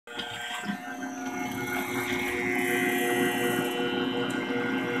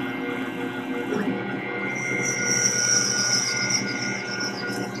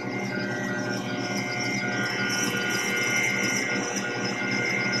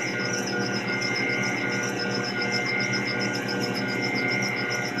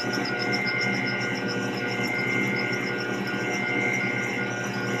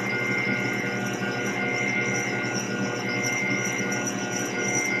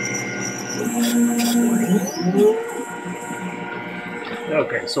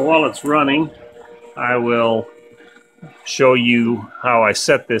Okay, so while it's running, I will show you how I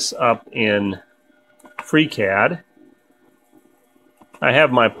set this up in FreeCAD. I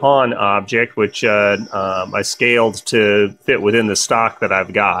have my pawn object, which I scaled to fit within the stock that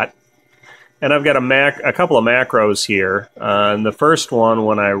I've got. And I've got a couple of macros here. And the first one,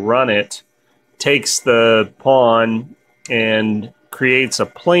 when I run it, takes the pawn and creates a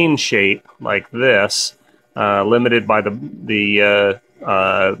plane shape like this, limited by the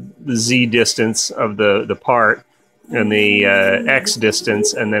z distance of the part and the x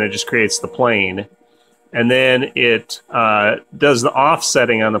distance, and then it just creates the plane. And then it does the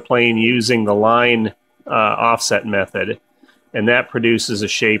offsetting on the plane using the line offset method, and that produces a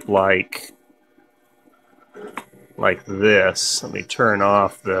shape like this. Let me turn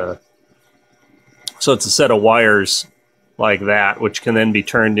off the... So it's a set of wires like that, which can then be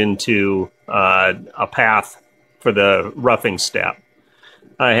turned into a path for the roughing step.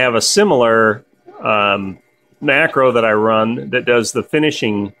 I have a similar macro that I run that does the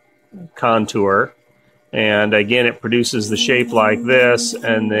finishing contour. And again, it produces the shape like this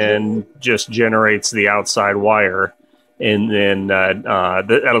and then just generates the outside wire. And then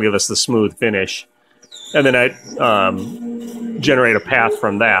that'll give us the smooth finish. And then I generate a path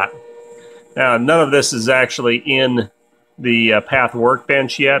from that. Now, none of this is actually in the path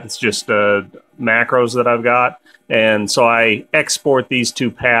workbench yet. It's just macros that I've got. And so I export these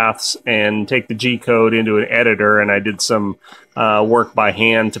two paths and take the G-code into an editor, and I did some work by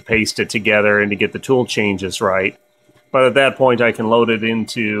hand to paste it together and to get the tool changes right. But at that point, I can load it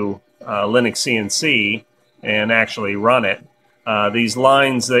into Linux CNC and actually run it. These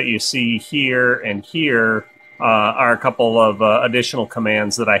lines that you see here and here are a couple of additional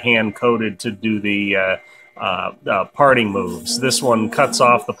commands that I hand-coded to do the parting moves. This one cuts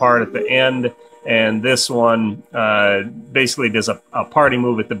off the part at the end, and this one basically does a parting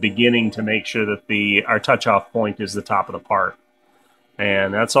move at the beginning to make sure that our touch-off point is the top of the part.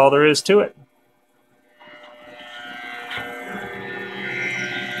 And that's all there is to it.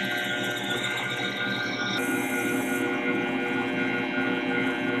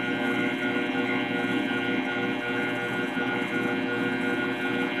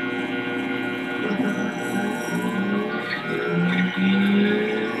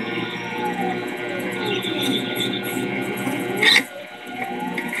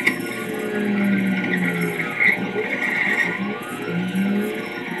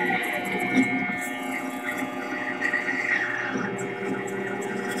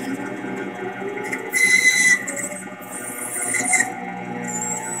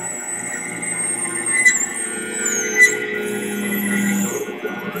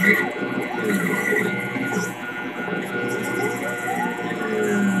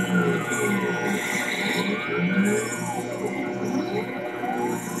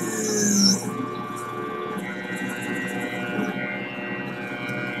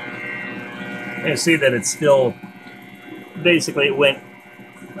 You see that it's still, basically it went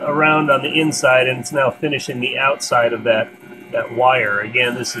around on the inside and it's now finishing the outside of that wire.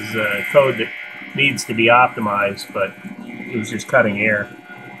 Again, this is code that needs to be optimized, but it was just cutting air.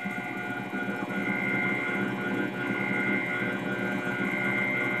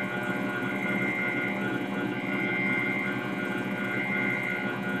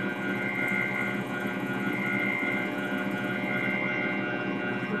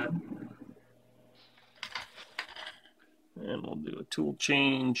 And we'll do a tool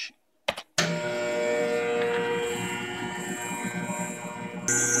change.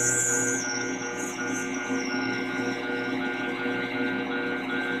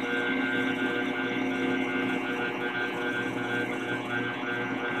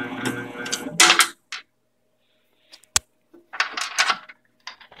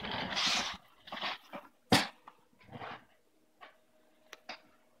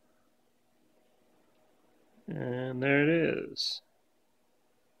 And there it is.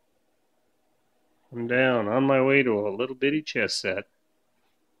 I'm down on my way to a little bitty chess set.